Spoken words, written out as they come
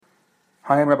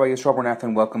Hi, I'm Rabbi Yisrael Bernath,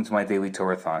 and welcome to my Daily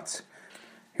Torah Thoughts.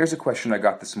 Here's a question I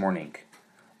got this morning.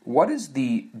 What is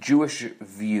the Jewish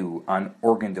view on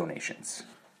organ donations?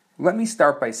 Let me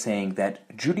start by saying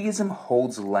that Judaism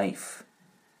holds life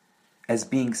as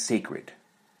being sacred.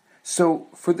 So,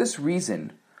 for this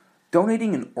reason,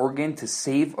 donating an organ to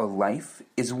save a life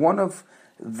is one of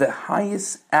the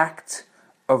highest acts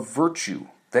of virtue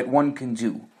that one can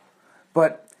do.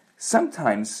 But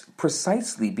sometimes,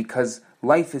 precisely because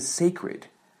life is sacred,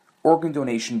 organ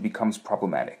donation becomes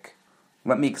problematic.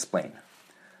 Let me explain.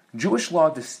 Jewish law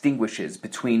distinguishes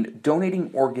between donating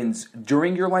organs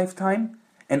during your lifetime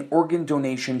and organ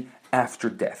donation after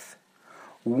death.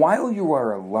 While you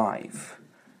are alive,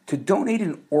 to donate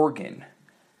an organ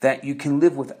that you can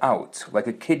live without, like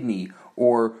a kidney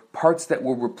or parts that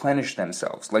will replenish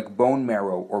themselves, like bone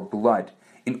marrow or blood,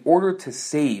 in order to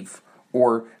save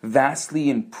or vastly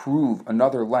improve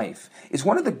another life, is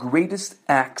one of the greatest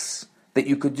acts that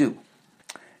you could do.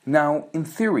 Now, in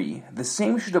theory, the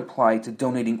same should apply to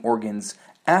donating organs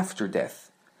after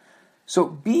death. So,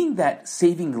 being that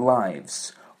saving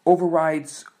lives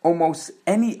overrides almost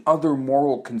any other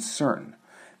moral concern,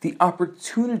 the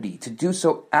opportunity to do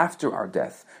so after our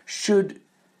death should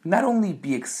not only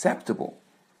be acceptable,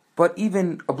 but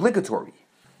even obligatory.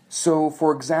 So,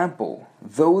 for example,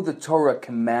 though the Torah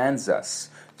commands us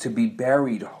to be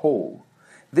buried whole,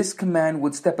 this command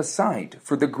would step aside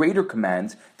for the greater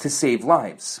command to save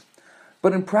lives.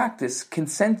 But in practice,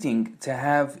 consenting to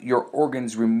have your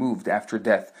organs removed after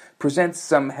death presents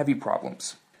some heavy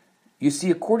problems. You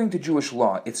see, according to Jewish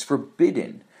law, it's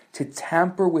forbidden to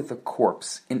tamper with a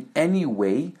corpse in any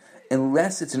way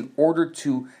unless it's in order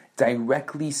to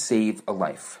directly save a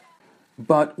life.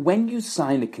 But when you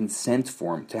sign a consent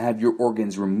form to have your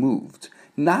organs removed,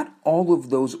 not all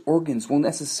of those organs will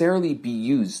necessarily be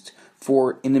used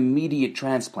for an immediate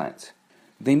transplant.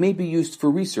 They may be used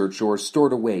for research or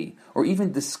stored away, or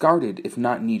even discarded if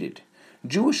not needed.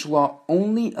 Jewish law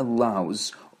only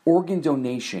allows organ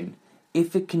donation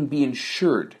if it can be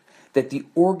ensured that the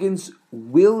organs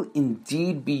will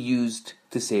indeed be used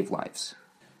to save lives.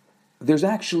 There's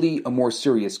actually a more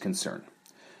serious concern.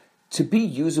 To be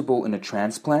usable in a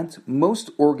transplant, most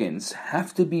organs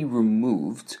have to be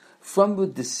removed from the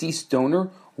deceased donor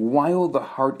while the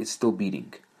heart is still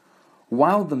beating.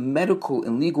 While the medical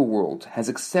and legal world has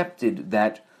accepted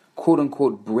that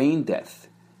quote-unquote brain death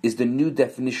is the new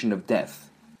definition of death,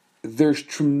 there's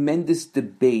tremendous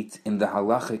debate in the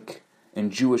halachic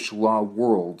and Jewish law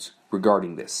worlds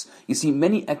regarding this. You see,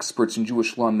 many experts in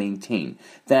Jewish law maintain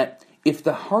that if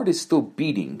the heart is still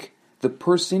beating, the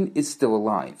person is still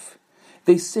alive.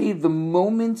 They say the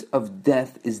moment of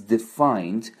death is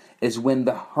defined as when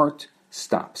the heart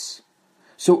stops.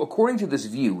 So according to this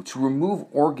view, to remove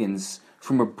organs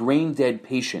from a brain-dead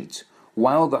patient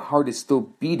while the heart is still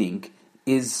beating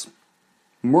is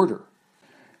murder.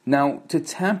 Now, to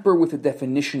tamper with the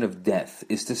definition of death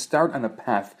is to start on a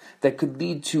path that could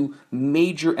lead to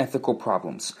major ethical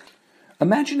problems.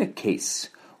 Imagine a case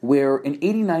where an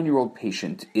 89-year-old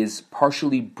patient is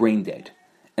partially brain-dead,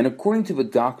 and according to the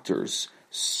doctors,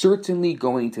 certainly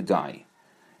going to die.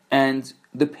 And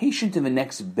the patient in the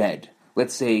next bed,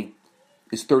 let's say,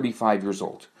 is 35 years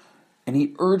old, and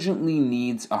he urgently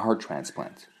needs a heart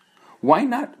transplant. Why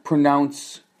not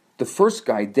pronounce the first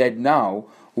guy dead now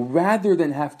rather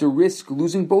than have to risk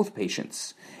losing both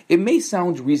patients? It may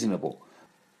sound reasonable,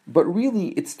 but really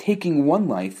it's taking one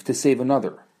life to save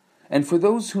another. And for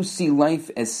those who see life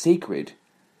as sacred,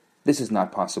 this is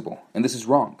not possible, and this is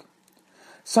wrong.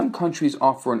 Some countries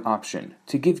offer an option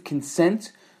to give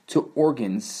consent to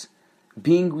organs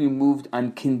being removed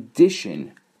on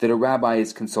condition that a rabbi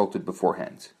is consulted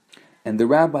beforehand. And the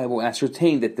rabbi will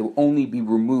ascertain that they will only be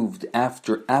removed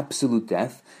after absolute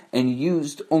death and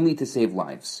used only to save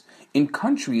lives. In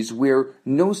countries where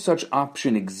no such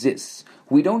option exists,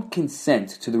 we don't consent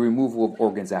to the removal of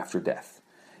organs after death.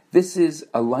 This is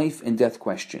a life and death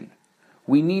question.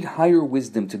 We need higher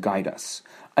wisdom to guide us.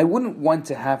 I wouldn't want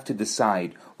to have to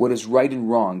decide what is right and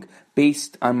wrong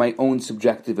based on my own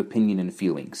subjective opinion and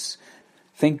feelings.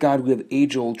 Thank God we have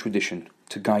age-old tradition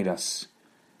to guide us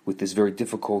with this very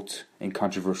difficult and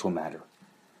controversial matter.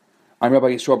 I'm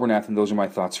Rabbi Yisrael Bernath, and those are my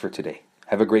thoughts for today.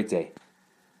 Have a great day.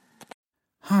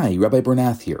 Hi, Rabbi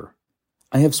Bernath here.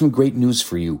 I have some great news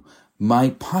for you.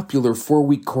 My popular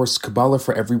 4-week course, Kabbalah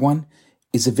for Everyone,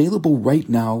 is available right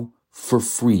now for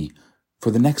free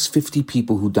for the next 50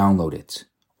 people who download it.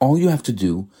 All you have to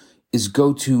do is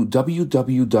go to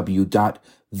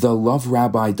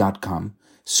www.theloverabbi.com,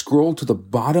 scroll to the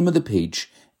bottom of the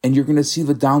page, and you're going to see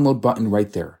the download button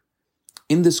right there.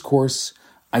 In this course,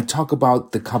 I talk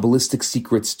about the Kabbalistic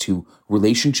secrets to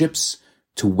relationships,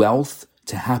 to wealth,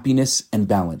 to happiness and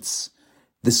balance.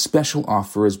 This special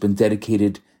offer has been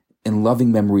dedicated in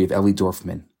loving memory of Ellie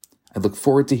Dorfman. I look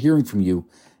forward to hearing from you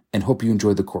and hope you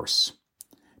enjoy the course.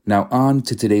 Now on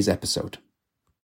to today's episode.